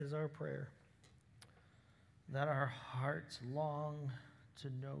is our prayer, that our hearts long to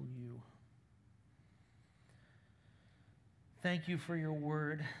know you. Thank you for your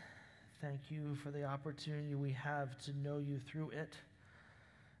word. Thank you for the opportunity we have to know you through it.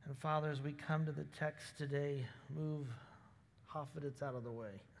 And Father, as we come to the text today, move Hoffeditz out of the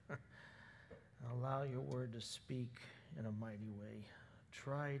way. And allow your word to speak in a mighty way.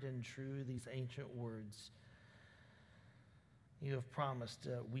 Tried and true, these ancient words. You have promised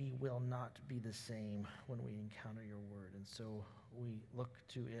we will not be the same when we encounter your word. And so we look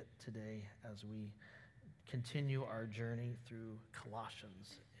to it today as we continue our journey through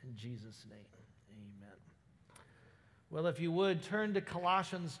Colossians. In Jesus' name, amen. Well, if you would, turn to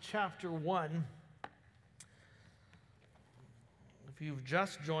Colossians chapter 1. If you've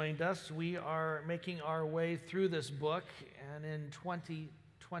just joined us, we are making our way through this book, and in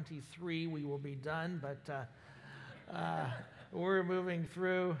 2023 we will be done, but we're moving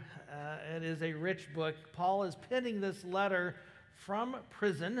through. It is a rich book. Paul is penning this letter from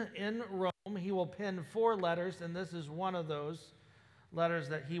prison in Rome. He will pen 4 letters, and this is one of those letters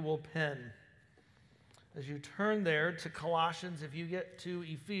that he will pen. As you turn there to Colossians, if you get to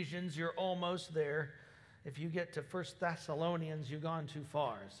Ephesians, you're almost there. If you get to 1 Thessalonians, you've gone too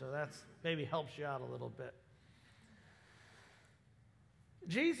far. So that's maybe helps you out a little bit.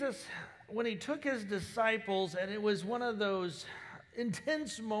 Jesus, when he took his disciples, and it was one of those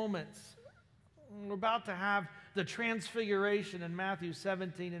intense moments, we're about to have the transfiguration in Matthew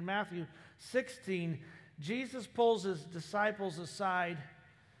 17. In Matthew 16, Jesus pulls his disciples aside,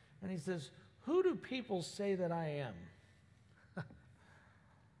 and he says, "Who do people say that I am?"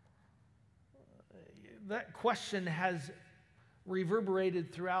 That question has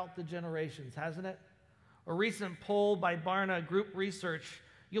reverberated throughout the generations, hasn't it? A recent poll by Barna Group Research,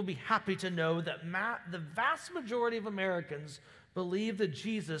 you'll be happy to know that the vast majority of Americans believe that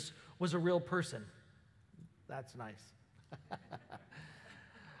Jesus was a real person. That's nice.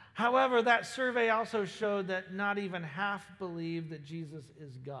 However, that survey also showed that not even half believe that Jesus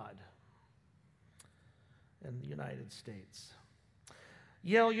is God in the United States.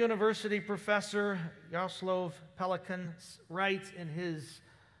 Yale University professor Jaroslav Pelikan writes in his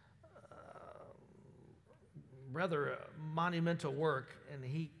rather monumental work, and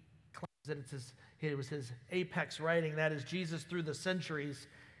he claims that it was his apex writing, that is Jesus Through the Centuries.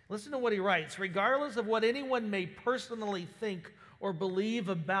 Listen to what he writes. Regardless of what anyone may personally think or believe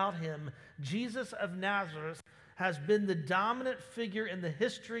about him, Jesus of Nazareth has been the dominant figure in the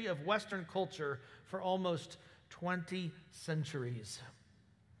history of Western culture for almost 20 centuries.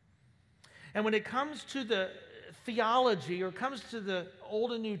 And when it comes to the theology, or comes to the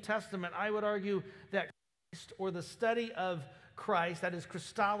Old and New Testament, I would argue that Christ, or the study of Christ, that is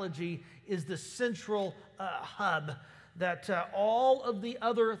Christology, is the central hub that all of the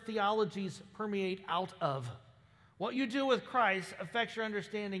other theologies permeate out of. What you do with Christ affects your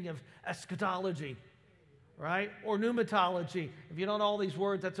understanding of eschatology, right? Or pneumatology. If you don't know all these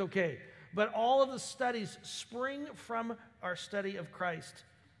words, that's okay. But all of the studies spring from our study of Christ.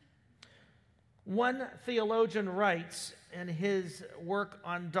 One theologian writes in his work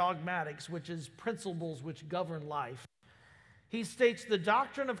on dogmatics, which is principles which govern life, he states the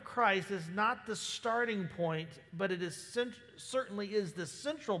doctrine of Christ is not the starting point, but it is certainly is the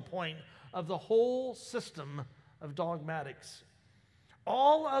central point of the whole system of dogmatics.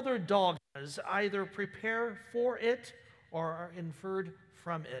 All other dogmas either prepare for it or are inferred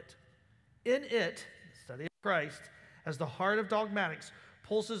from it. In it, the study of Christ, as the heart of dogmatics,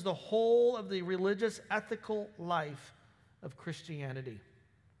 pulses the whole of the religious, ethical life of Christianity.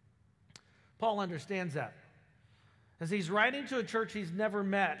 Paul understands that. As he's writing to a church he's never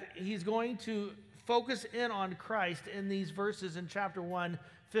met, he's going to focus in on Christ in these verses in chapter 1,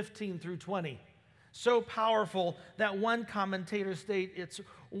 15 through 20. So powerful that one commentator states it's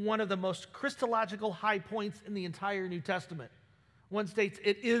one of the most Christological high points in the entire New Testament. One states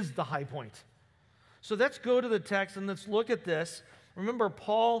it is the high point. So let's go to the text and let's look at this. Remember,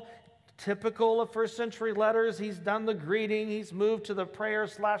 Paul, typical of first century letters, he's done the greeting, he's moved to the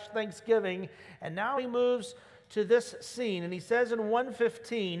prayer/thanksgiving, and now he moves to this scene. And he says in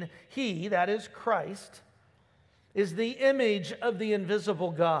 1:15, he, that is Christ, is the image of the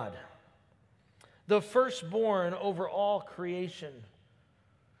invisible God, the firstborn over all creation.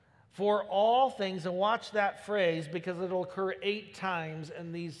 For all things, and watch that phrase because it'll occur 8 times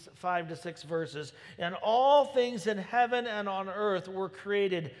in these 5 to 6 verses. And all things in heaven and on earth were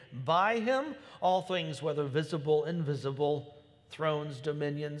created by him. All things, whether visible, invisible, thrones,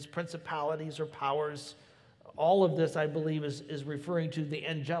 dominions, principalities, or powers. All of this, I believe, is referring to the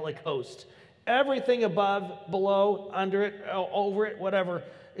angelic host. Everything above, below, under it, over it, whatever.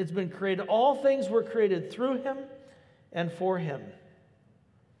 it's been created. All things were created through him and for him.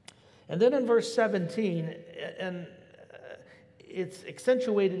 And then in verse 17, and it's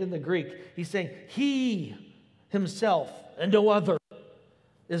accentuated in the Greek, he's saying, he himself and no other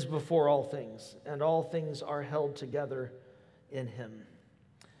is before all things, and all things are held together in him.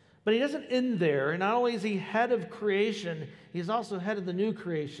 But he doesn't end there. Not only is he head of creation, he's also head of the new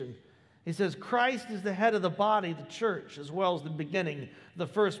creation. He says, Christ is the head of the body, the church, as well as the beginning, the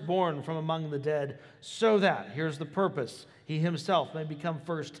firstborn from among the dead, so that, here's the purpose, he himself may become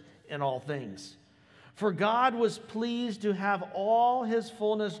first in all things. For God was pleased to have all his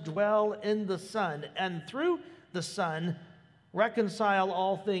fullness dwell in the Son, and through the Son reconcile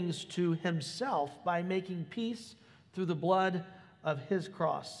all things to himself by making peace through the blood of his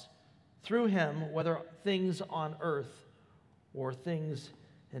cross. Through him, whether things on earth or things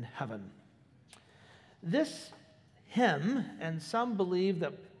in heaven. This hymn, and some believe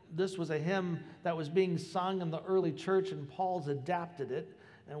that this was a hymn that was being sung in the early church and Paul's adapted it,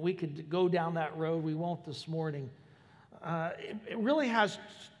 and we could go down that road. We won't this morning. It really has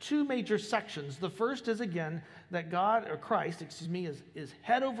two major sections. The first is, again, that God, or Christ, is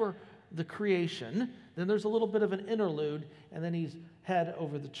head over the creation. Then there's a little bit of an interlude, and then he's head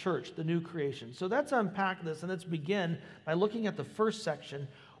over the church, the new creation. So let's unpack this, and let's begin by looking at the first section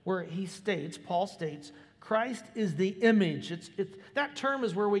where Paul states, Christ is the image. That term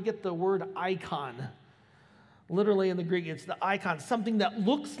is where we get the word icon. Literally in the Greek, it's the icon, something that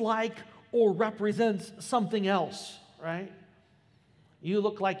looks like or represents something else, right? You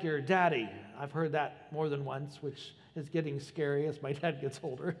look like your daddy. I've heard that more than once, which is getting scary as my dad gets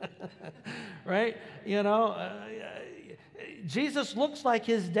older, right? Jesus looks like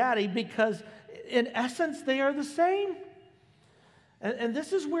his daddy because in essence they are the same. And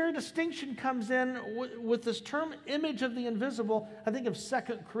this is where distinction comes in with this term image of the invisible. I think of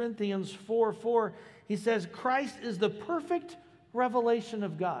 2 Corinthians 4:4. He says, Christ is the perfect revelation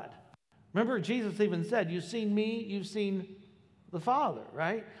of God. Remember, Jesus even said, you've seen me, you've seen the Father,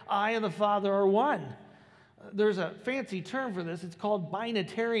 right? I and the Father are one. There's a fancy term for this. It's called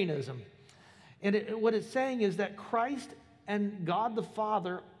binitarianism. And what it's saying is that Christ and God the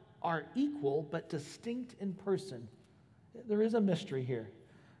Father are equal but distinct in person. There is a mystery here,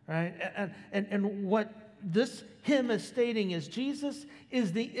 right? And what this hymn is stating is Jesus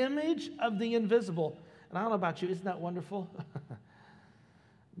is the image of the invisible. And I don't know about you, isn't that wonderful?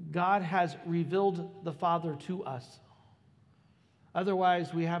 God has revealed the Father to us.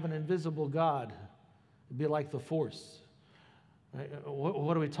 Otherwise, we have an invisible God. It'd be like the Force. Right?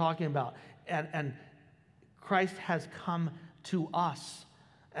 What are we talking about? And Christ has come to us.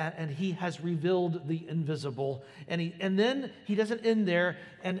 And he has revealed the invisible. And then he doesn't end there.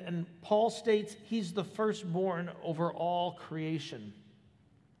 And Paul states he's the firstborn over all creation.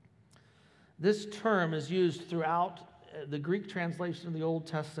 This term is used throughout the Greek translation of the Old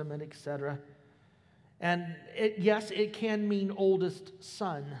Testament, etc. And yes, it can mean oldest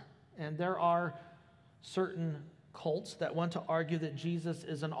son. And there are certain cults that want to argue that Jesus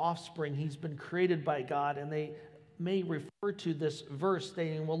is an offspring. He's been created by God, and they may refer to this verse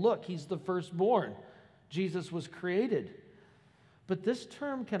stating, well, look, he's the firstborn. Jesus was created. But this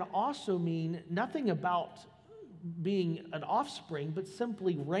term can also mean nothing about being an offspring, but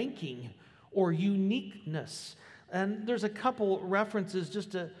simply ranking or uniqueness. And there's a couple references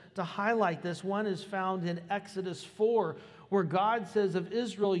just to highlight this. One is found in Exodus 4, where God says of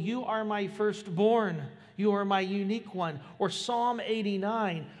Israel, you are my firstborn. You are my unique one. Or Psalm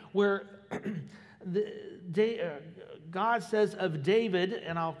 89, where God says of David,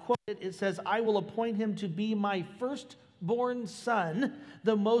 and I'll quote it, it says, I will appoint him to be my firstborn son,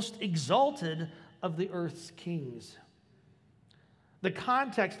 the most exalted of the earth's kings. The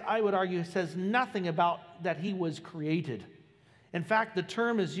context, I would argue, says nothing about that he was created. In fact, the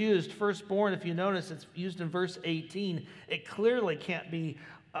term is used, firstborn, if you notice, it's used in verse 18. It clearly can't be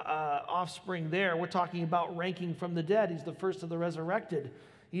offspring there. We're talking about ranking from the dead. He's the first of the resurrected.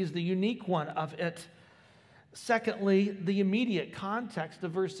 He's the unique one of it. Secondly, the immediate context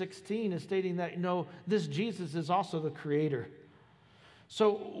of verse 16 is stating that, this Jesus is also the creator.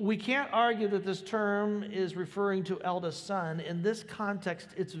 So we can't argue that this term is referring to eldest son. In this context,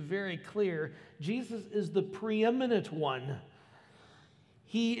 it's very clear. Jesus is the preeminent one.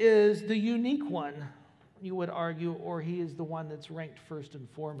 He is the unique one, you would argue, or he is the one that's ranked first and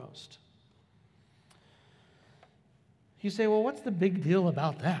foremost. You say, well, what's the big deal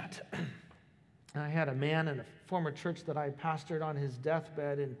about that? I had a man in a former church that I pastored on his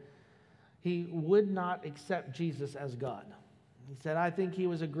deathbed, and he would not accept Jesus as God. He said, I think he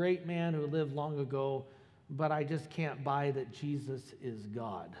was a great man who lived long ago, but I just can't buy that Jesus is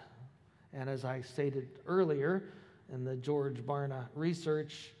God. And as I stated earlier in the George Barna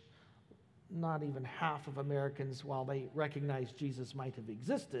research, not even half of Americans, while they recognize Jesus might have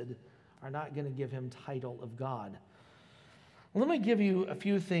existed, are not going to give him title of God. Let me give you a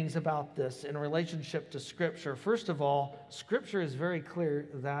few things about this in relationship to Scripture. First of all, Scripture is very clear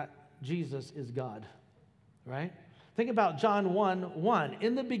that Jesus is God, right? Think about John 1:1.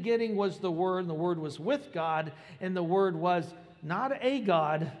 In the beginning was the Word, and the Word was with God, and the Word was not a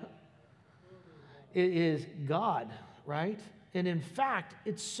God. It is God, right? And in fact,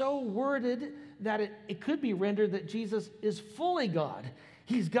 it's so worded that it could be rendered that Jesus is fully God.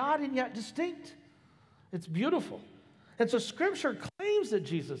 He's God and yet distinct. It's beautiful. And so Scripture claims that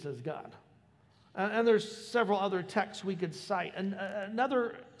Jesus is God. And there's several other texts we could cite. And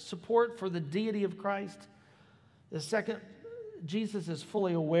another support for the deity of Christ. The second, Jesus is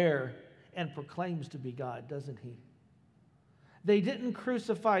fully aware and proclaims to be God, doesn't he? They didn't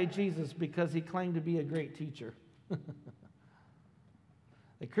crucify Jesus because he claimed to be a great teacher.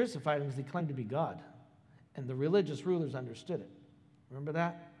 They crucified him because he claimed to be God. And the religious rulers understood it. Remember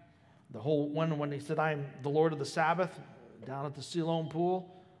that? The whole one when he said, I am the Lord of the Sabbath, down at the Siloam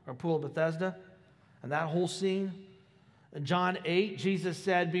pool, or pool of Bethesda. And that whole scene. In John 8, Jesus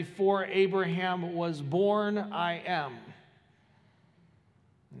said, before Abraham was born, I am.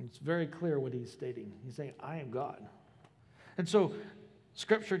 And it's very clear what he's stating. He's saying, I am God. And so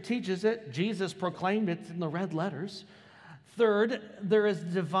Scripture teaches it. Jesus proclaimed it in the red letters. Third, there is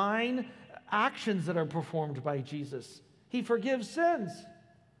divine actions that are performed by Jesus. He forgives sins.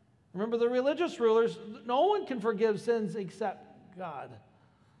 Remember the religious rulers, no one can forgive sins except God.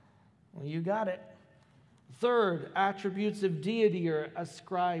 Well, you got it. Third, attributes of deity are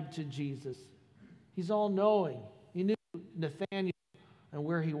ascribed to Jesus. He's all-knowing. He knew Nathanael and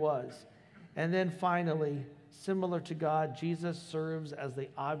where he was. And then finally, similar to God, Jesus serves as the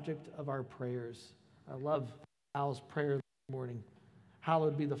object of our prayers. I love Al's prayer this morning.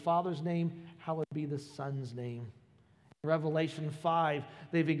 Hallowed be the Father's name, hallowed be the Son's name. In Revelation 5,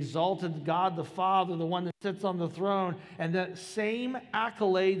 they've exalted God the Father, the one that sits on the throne, and the same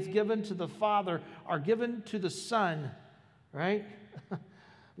accolades given to the Father are given to the Son, right?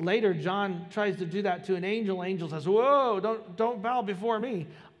 Later, John tries to do that to an angel. Angel says, whoa, don't bow before me.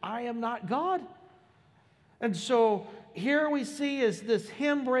 I am not God. And so here we see as this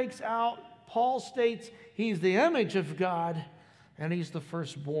hymn breaks out, Paul states he's the image of God and he's the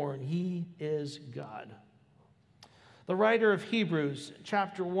firstborn. He is God. The writer of Hebrews,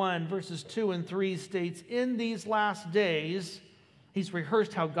 chapter 1, verses 2 and 3 states, in these last days, he's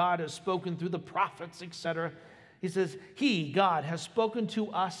rehearsed how God has spoken through the prophets, etc. He says, he, God, has spoken to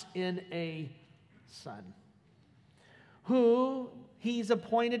us in a Son, who he's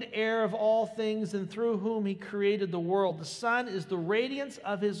appointed heir of all things and through whom he created the world. The Son is the radiance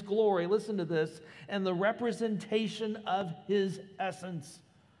of his glory, listen to this, and the representation of his essence.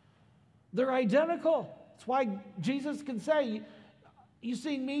 They're identical. That's why Jesus can say, you've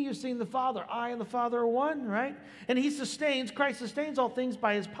seen me, you've seen the Father. I and the Father are one, right? And Christ sustains all things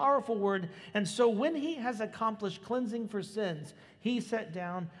by his powerful word. And so when he has accomplished cleansing for sins, he sat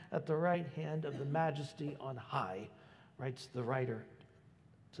down at the right hand of the majesty on high, writes the writer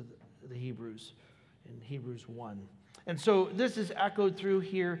to the Hebrews in Hebrews 1. And so this is echoed through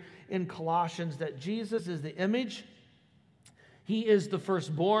here in Colossians that Jesus is the image. He is the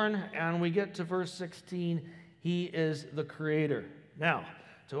firstborn, and we get to verse 16, he is the creator. Now,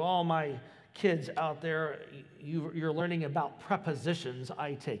 to all my kids out there, you're learning about prepositions,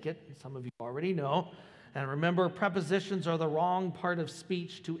 I take it. Some of you already know. And remember, prepositions are the wrong part of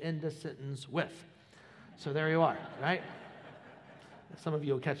speech to end a sentence with. So there you are, right? Some of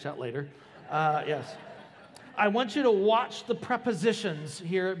you will catch that later. Yes. I want you to watch the prepositions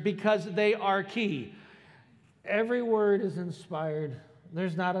here because they are key. Every word is inspired.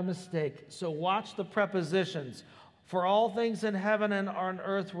 There's not a mistake. So watch the prepositions. For all things in heaven and on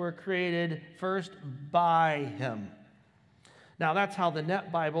earth were created first by him. Now that's how the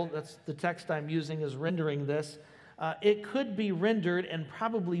Net Bible, that's the text I'm using, is rendering this. It could be rendered, and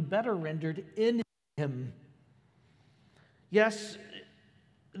probably better rendered, in him. Yes,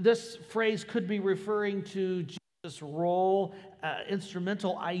 this phrase could be referring to Jesus' role,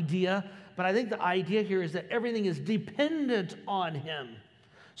 instrumental idea, but I think the idea here is that everything is dependent on him.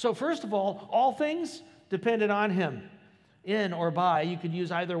 So first of all things depended on him. In or by, you could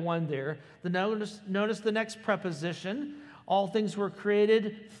use either one there. Notice the next preposition. All things were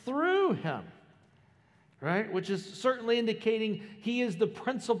created through him, right? Which is certainly indicating he is the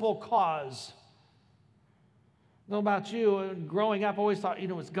principal cause. I don't know about you, growing up, I always thought,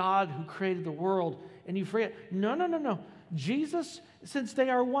 it's God who created the world. and you forget. No, no, no, no. Jesus, since they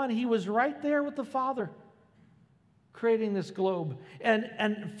are one, he was right there with the Father creating this globe. And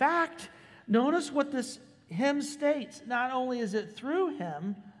in fact, notice what this hymn states. Not only is it through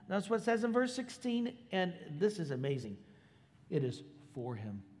him, notice what it says in verse 16, and this is amazing. It is for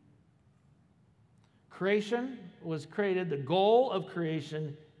him. Creation was created. The goal of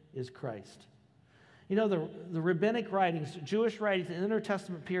creation is Christ. You know, the rabbinic writings, Jewish writings in the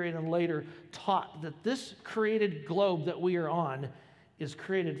Intertestament period and later taught that this created globe that we are on is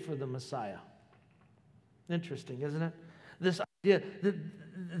created for the Messiah. Interesting, isn't it? This idea that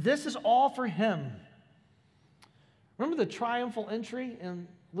this is all for him. Remember the triumphal entry in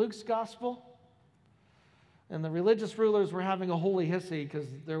Luke's gospel? And the religious rulers were having a holy hissy because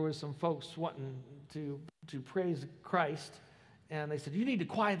there was some folks wanting to praise Christ. And they said, you need to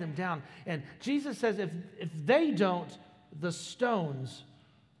quiet them down. And Jesus says, if they don't, the stones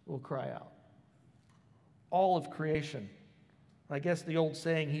will cry out. All of creation. I guess the old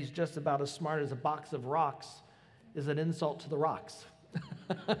saying, he's just about as smart as a box of rocks, is an insult to the rocks.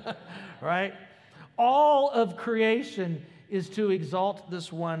 Right? All of creation is to exalt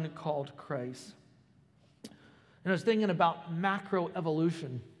this one called Christ. And I was thinking about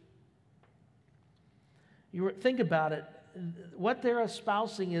macroevolution. Think about it. What they're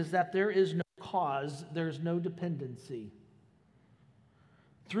espousing is that there is no cause, there's no dependency.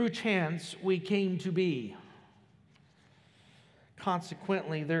 Through chance, we came to be.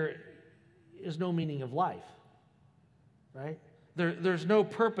 Consequently, there is no meaning of life, right? There's no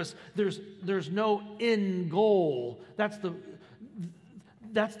purpose. There's no end goal. That's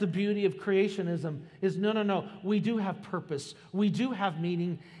the beauty of creationism, is no. We do have purpose. We do have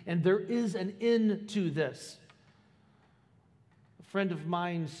meaning, and there is an end to this. A friend of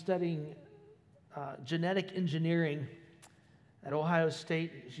mine studying genetic engineering at Ohio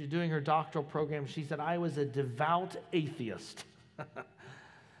State, she's doing her doctoral program. She said, I was a devout atheist.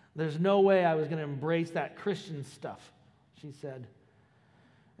 There's no way I was going to embrace that Christian stuff, she said.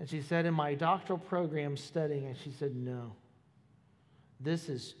 And she said, in my doctoral program studying, and she said, no. This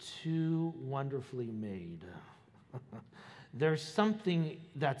is too wonderfully made. There's something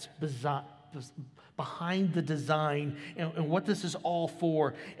that's behind the design and what this is all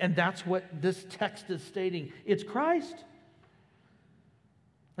for. And that's what this text is stating. It's Christ.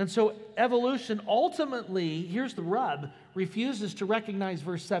 And so evolution ultimately, here's the rub, refuses to recognize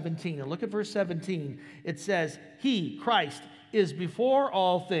verse 17. And look at verse 17. It says, he, Christ, is before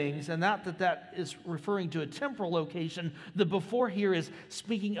all things, and that is referring to a temporal location. The before here is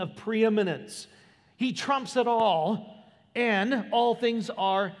speaking of preeminence. He trumps it all, and all things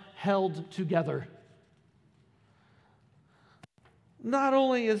are held together. Not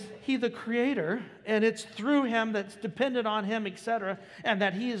only is he the creator, and it's through him that's dependent on him, etc., and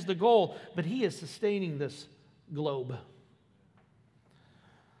that he is the goal, but he is sustaining this globe.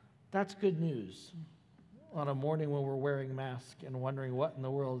 That's good news on a morning when we're wearing masks and wondering what in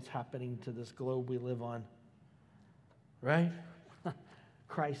the world is happening to this globe we live on. Right?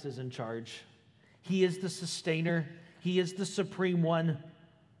 Christ is in charge. He is the sustainer. He is the supreme one.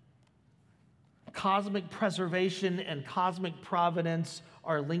 Cosmic preservation and cosmic providence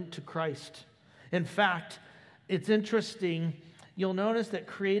are linked to Christ. In fact, it's interesting. You'll notice that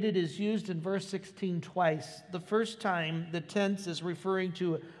created is used in verse 16 twice. The first time, the tense is referring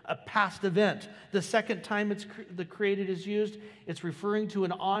to a past event. The second time the created is used, it's referring to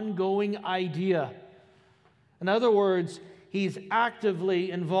an ongoing idea. In other words, he's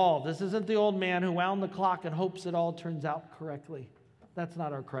actively involved. This isn't the old man who wound the clock and hopes it all turns out correctly. That's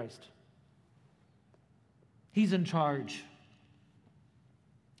not our Christ. He's in charge.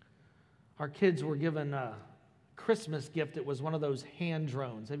 Our kids were given a Christmas gift. It was one of those hand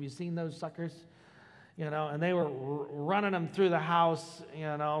drones. Have you seen those suckers? And they were running them through the house,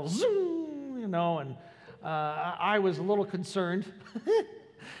 zoom, and I was a little concerned.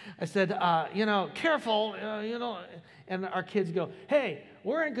 I said, careful, and our kids go, hey,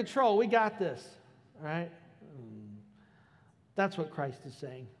 we're in control. We got this, right? That's what Christ is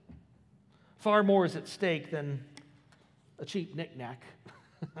saying. Far more is at stake than a cheap knick-knack.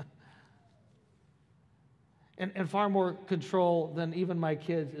 and far more control than even my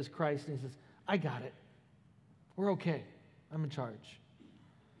kids is Christ. And he says, I got it. We're okay. I'm in charge.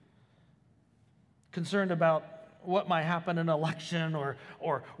 Concerned about what might happen in an election or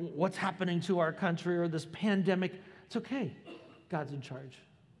what's happening to our country or this pandemic. It's okay. God's in charge.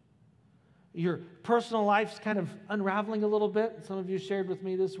 Your personal life's kind of unraveling a little bit. Some of you shared with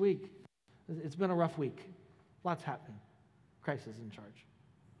me this week. It's been a rough week. Lots happening. Christ is in charge.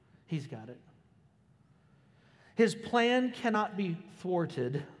 He's got it. His plan cannot be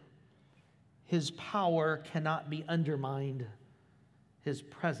thwarted. His power cannot be undermined. His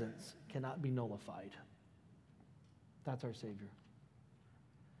presence cannot be nullified. That's our Savior.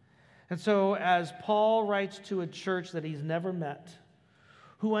 And so as Paul writes to a church that he's never met,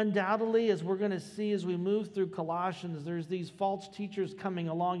 who undoubtedly, as we're going to see as we move through Colossians, there's these false teachers coming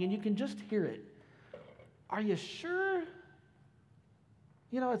along, and you can just hear it. Are you sure?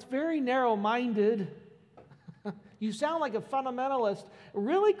 It's very narrow-minded. You sound like a fundamentalist.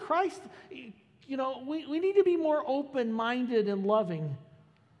 Really, Christ, we need to be more open-minded and loving.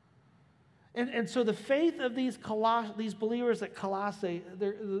 And so the faith of these believers at Colossae,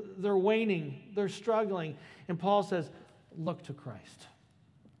 they're waning, they're struggling. And Paul says, look to Christ.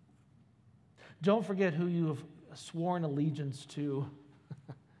 Don't forget who you have sworn allegiance to.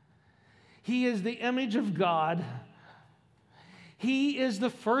 He is the image of God. He is the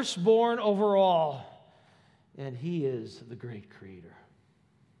firstborn over all. And He is the great creator.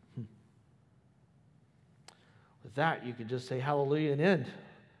 With that, you could just say hallelujah and end.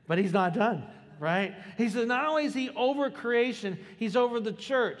 But He's not done, right? He says not only is He over creation, He's over the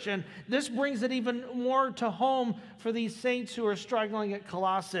church. And this brings it even more to home for these saints who are struggling at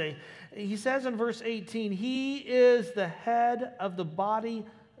Colossae. He says in verse 18, He is the head of the body,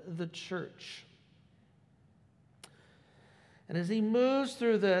 the church. And as he moves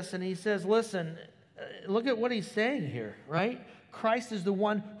through this and he says, listen, look at what he's saying here, right? Christ is the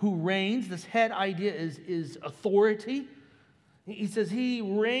one who reigns. This head idea is authority. He says He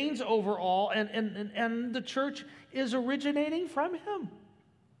reigns over all, and the church is originating from Him.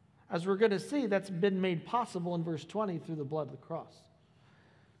 As we're going to see, that's been made possible in verse 20 through the blood of the cross.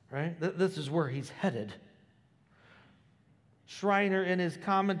 Right? This is where He's headed. Schreiner, in his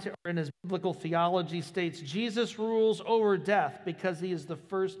commentary, in his biblical theology, states, Jesus rules over death because He is the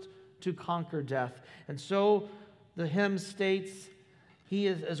first to conquer death. And so the hymn states, He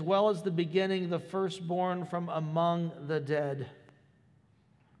is, as well as the beginning, the firstborn from among the dead.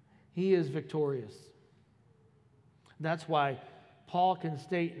 He is victorious. That's why Paul can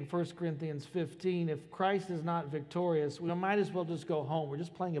state in 1 Corinthians 15, if Christ is not victorious, we might as well just go home. We're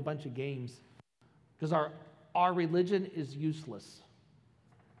just playing a bunch of games because our religion is useless.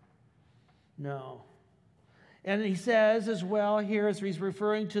 No. And he says as well here, as he's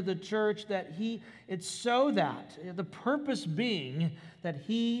referring to the church, that it's so that, the purpose being that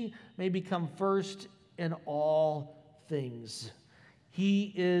He may become first in all things.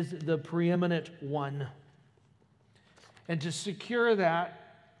 He is the preeminent one. And to secure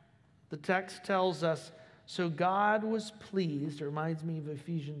that, the text tells us, so God was pleased, it reminds me of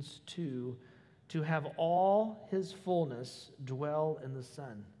Ephesians 2, to have all His fullness dwell in the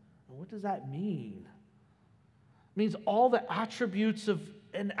Son. And what does that mean? It means all the attributes of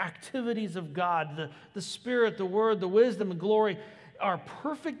and activities of God, the Spirit, the Word, the wisdom, and glory are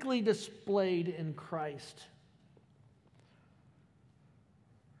perfectly displayed in Christ.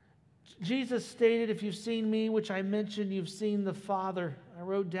 Jesus stated, if you've seen me, which I mentioned, you've seen the Father. I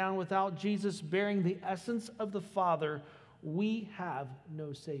wrote down, without Jesus bearing the essence of the Father, we have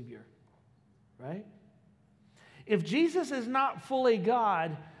no Savior. Right? If Jesus is not fully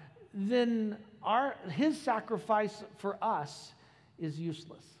God, then His sacrifice for us is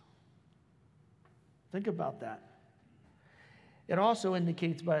useless. Think about that. It also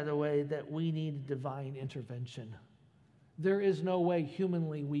indicates, by the way, that we need divine intervention. There is no way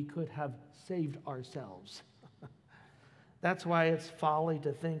humanly we could have saved ourselves. That's why it's folly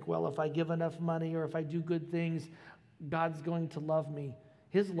to think, well, if I give enough money or if I do good things, God's going to love me.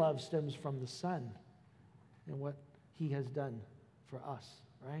 His love stems from the Son and what He has done for us,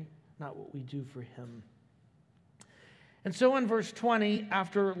 right? Not what we do for Him. And so in verse 20,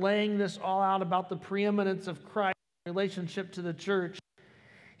 after laying this all out about the preeminence of Christ in relationship to the church,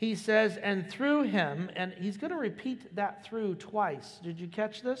 he says, and through Him, and he's going to repeat that through twice. Did you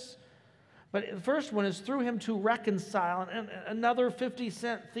catch this? But the first one is through Him to reconcile, and another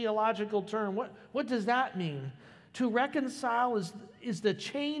 50-cent theological term. What does that mean? To reconcile is the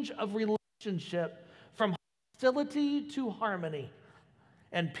change of relationship from hostility to harmony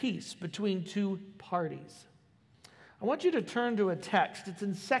and peace between two parties. I want you to turn to a text. It's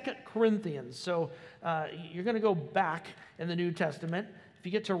in 2 Corinthians. So you're going to go back in the New Testament. If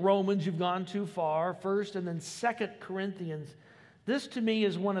you get to Romans, you've gone too far first, and then 2 Corinthians. This, to me,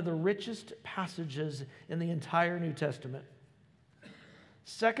 is one of the richest passages in the entire New Testament.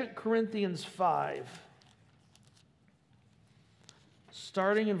 2 Corinthians 5.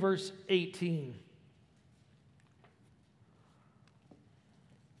 Starting in verse 18.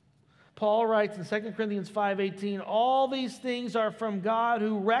 Paul writes in 2 Corinthians 5:18, all these things are from God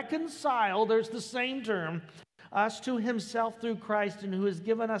who reconciled, there's the same term, us to himself through Christ, and who has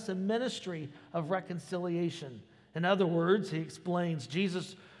given us a ministry of reconciliation. In other words, he explains,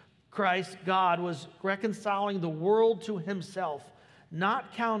 Jesus Christ, God, was reconciling the world to himself,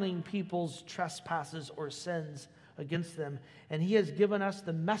 not counting people's trespasses or sins against them. And he has given us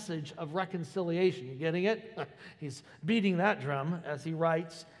the message of reconciliation. You getting it? He's beating that drum as he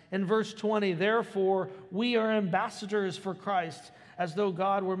writes in verse 20, therefore, we are ambassadors for Christ, as though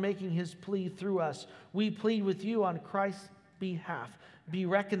God were making his plea through us. We plead with you on Christ's behalf. Be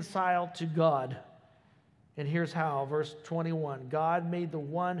reconciled to God. And here's how, verse 21. God made the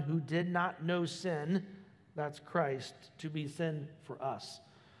one who did not know sin, that's Christ, to be sin for us,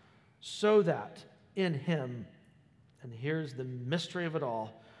 so that in him, and here's the mystery of it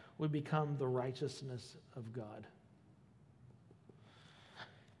all, we become the righteousness of God.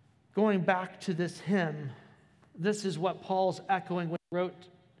 Going back to this hymn, this is what Paul's echoing when he wrote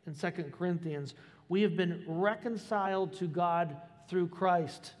in 2 Corinthians. We have been reconciled to God through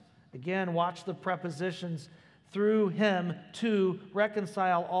Christ. Again, watch the prepositions. Through him, to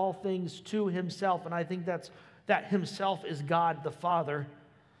reconcile all things to himself. And I think that himself is God the Father.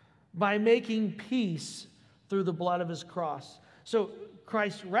 By making peace through the blood of his cross. So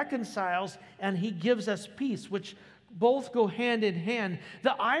Christ reconciles and he gives us peace, which both go hand in hand.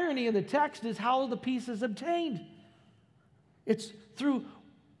 The irony in the text is how the peace is obtained. It's through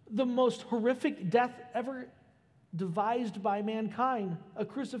the most horrific death ever devised by mankind, a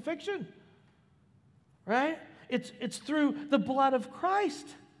crucifixion. Right? It's through the blood of Christ.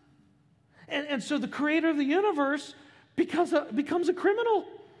 And so the creator of the universe becomes a criminal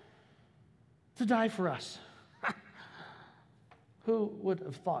to die for us. Who would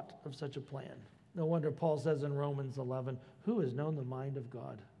have thought of such a plan? No wonder Paul says in Romans 11, who has known the mind of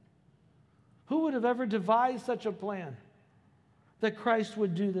God? Who would have ever devised such a plan that Christ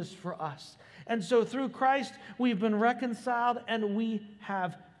would do this for us? And so through Christ, we've been reconciled and we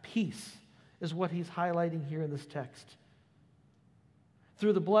have peace, is what he's highlighting here in this text.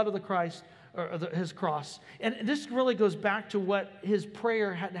 Through the blood of the Christ, his cross. And this really goes back to what his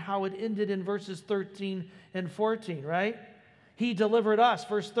prayer had, how it ended in verses 13 and 14, right? He delivered us,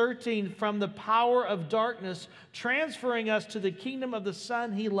 verse 13, from the power of darkness, transferring us to the kingdom of the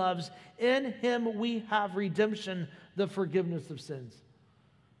Son he loves. In him we have redemption, the forgiveness of sins.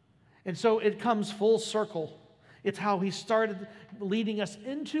 And so it comes full circle. It's how he started leading us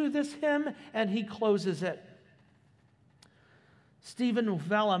into this hymn, and he closes it. Stephen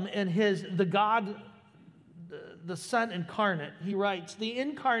Vellum, in his the Son Incarnate, he writes, the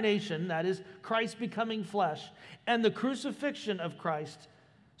incarnation, that is Christ becoming flesh, and the crucifixion of Christ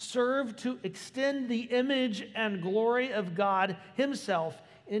serve to extend the image and glory of God himself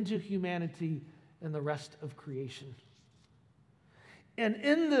into humanity and the rest of creation. And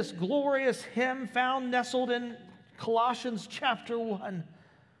in this glorious hymn found nestled in Colossians chapter 1,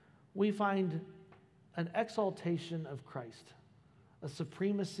 we find an exaltation of Christ, a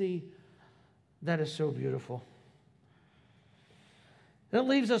supremacy that is so beautiful. It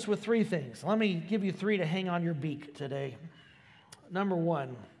leaves us with three things. Let me give you three to hang on your beak today. Number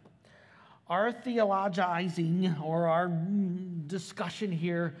one, our theologizing or our discussion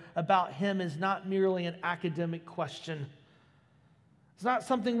here about him is not merely an academic question. It's not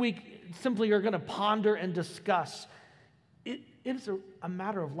something we simply are going to ponder and discuss. It's a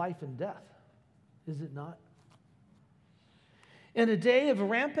matter of life and death, is it not? In a day of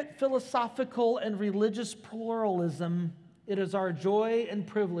rampant philosophical and religious pluralism, it is our joy and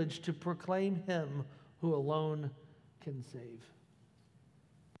privilege to proclaim him who alone can save.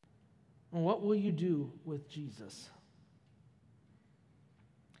 And what will you do with Jesus?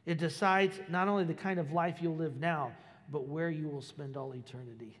 It decides not only the kind of life you'll live now, but where you will spend all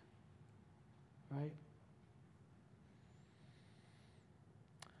eternity. Right?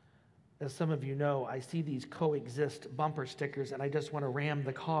 As some of you know, I see these coexist bumper stickers and I just want to ram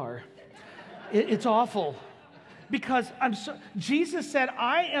the car. It's awful. Because Jesus said,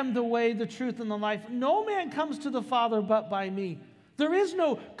 I am the way, the truth, and the life. No man comes to the Father but by me. There is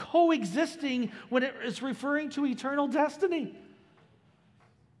no coexisting when it is referring to eternal destiny.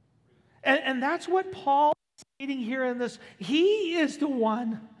 And that's what Paul is stating here in this. He is the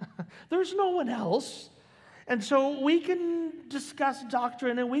one. There's no one else. And so we can discuss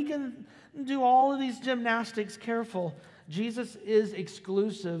doctrine and we can do all of these gymnastics careful. Jesus is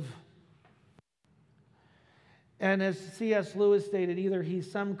exclusive. And as C.S. Lewis stated, either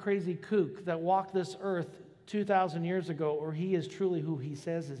he's some crazy kook that walked this earth 2,000 years ago, or he is truly who he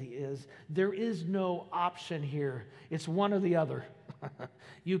says he is. There is no option here. It's one or the other.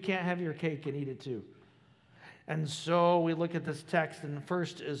 You can't have your cake and eat it too. And so we look at this text, and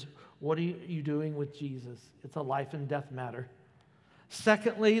first is, what are you doing with Jesus? It's a life and death matter.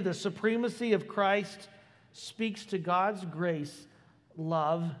 Secondly, the supremacy of Christ speaks to God's grace,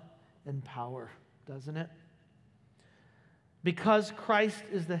 love, and power, doesn't it? Because Christ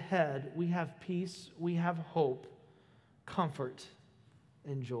is the head, we have peace, we have hope, comfort,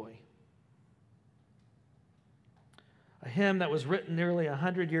 and joy. A hymn that was written nearly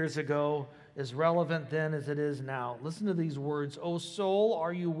 100 years ago is relevant then as it is now. Listen to these words. O soul,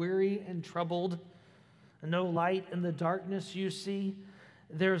 are you weary and troubled? No light in the darkness you see?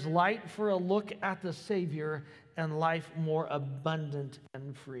 There's light for a look at the Savior and life more abundant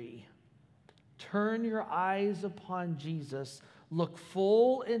and free. Turn your eyes upon Jesus. Look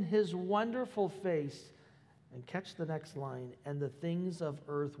full in his wonderful face. And catch the next line. And the things of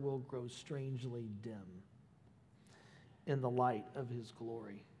earth will grow strangely dim in the light of his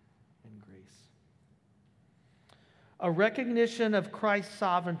glory and grace. A recognition of Christ's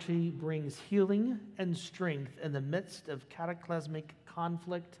sovereignty brings healing and strength in the midst of cataclysmic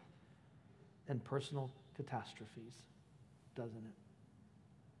conflict and personal catastrophes, doesn't it?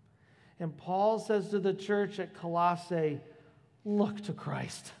 And Paul says to the church at Colossae, look to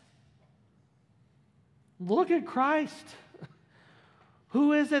Christ. Look at Christ.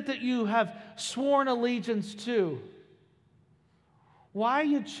 Who is it that you have sworn allegiance to? Why are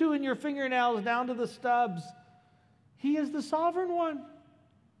you chewing your fingernails down to the stubs? He is the sovereign one.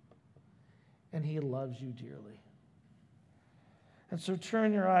 And he loves you dearly. And so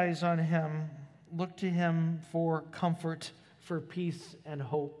turn your eyes on him. Look to him for comfort, for peace and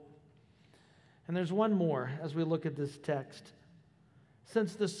hope. And there's one more as we look at this text.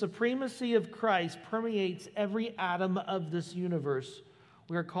 Since the supremacy of Christ permeates every atom of this universe,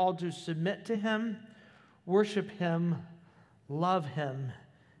 we are called to submit to him, worship him, love him,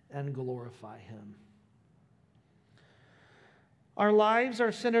 and glorify him. Our lives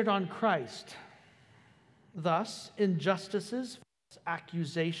are centered on Christ. Thus, injustices,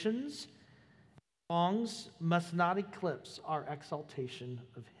 accusations, wrongs must not eclipse our exaltation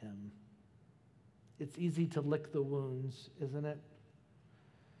of him. It's easy to lick the wounds, isn't it?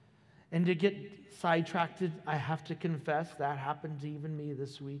 And to get sidetracked, I have to confess, that happened to even me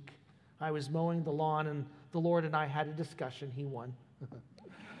this week. I was mowing the lawn, and the Lord and I had a discussion. He won.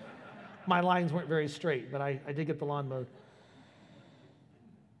 My lines weren't very straight, but I did get the lawn mowed.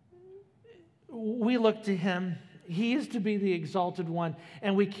 We look to him. He is to be the exalted one,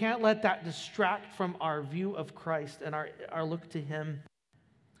 and we can't let that distract from our view of Christ and our look to him.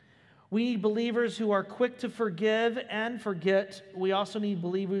 We need believers who are quick to forgive and forget. We also need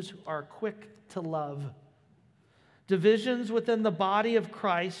believers who are quick to love. Divisions within the body of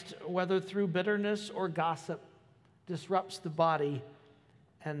Christ, whether through bitterness or gossip, disrupts the body.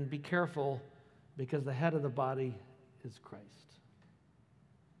 And be careful, because the head of the body is Christ.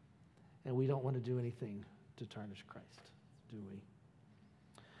 And we don't want to do anything to tarnish Christ, do we?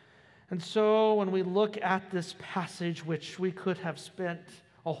 And so when we look at this passage, which we could have spent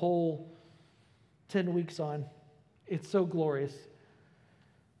a whole 10 weeks on, it's so glorious.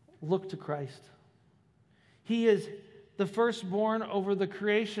 Look to Christ. He is the firstborn over the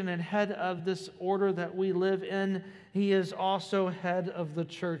creation and head of this order that we live in. He is also head of the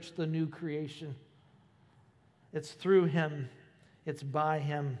church, the new creation. It's through him, it's by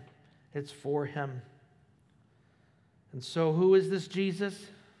him, it's for him. And so who is this Jesus?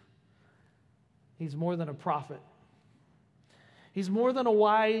 He's more than a prophet. He's more than a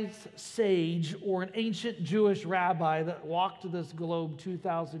wise sage or an ancient Jewish rabbi that walked this globe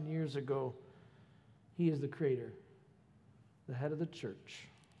 2,000 years ago. He is the creator, the head of the church.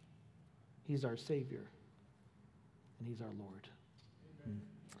 He's our Savior, and he's our Lord.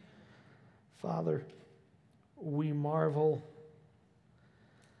 Father, we marvel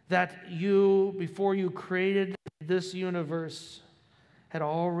that you, before you created this universe, had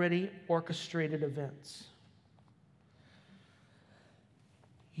already orchestrated events.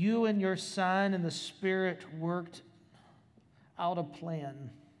 You and your Son and the Spirit worked out a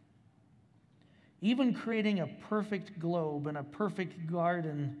plan. Even creating a perfect globe and a perfect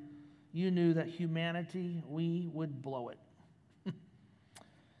garden, you knew that humanity, we would blow it.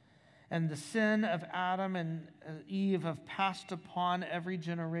 And the sin of Adam and Eve have passed upon every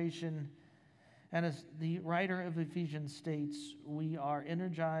generation. And as the writer of Ephesians states, we are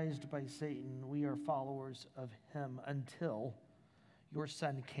energized by Satan. We are followers of him until your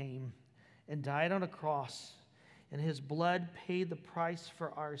Son came and died on a cross, and his blood paid the price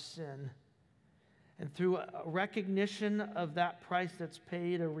for our sin. And through a recognition of that price that's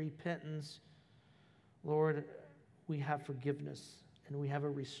paid, a repentance, Lord, we have forgiveness and we have a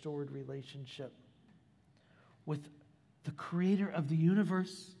restored relationship. with the creator of the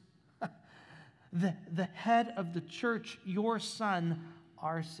universe, the head of the church, your Son,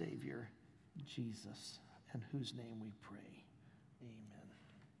 our Savior, Jesus, in whose name we pray.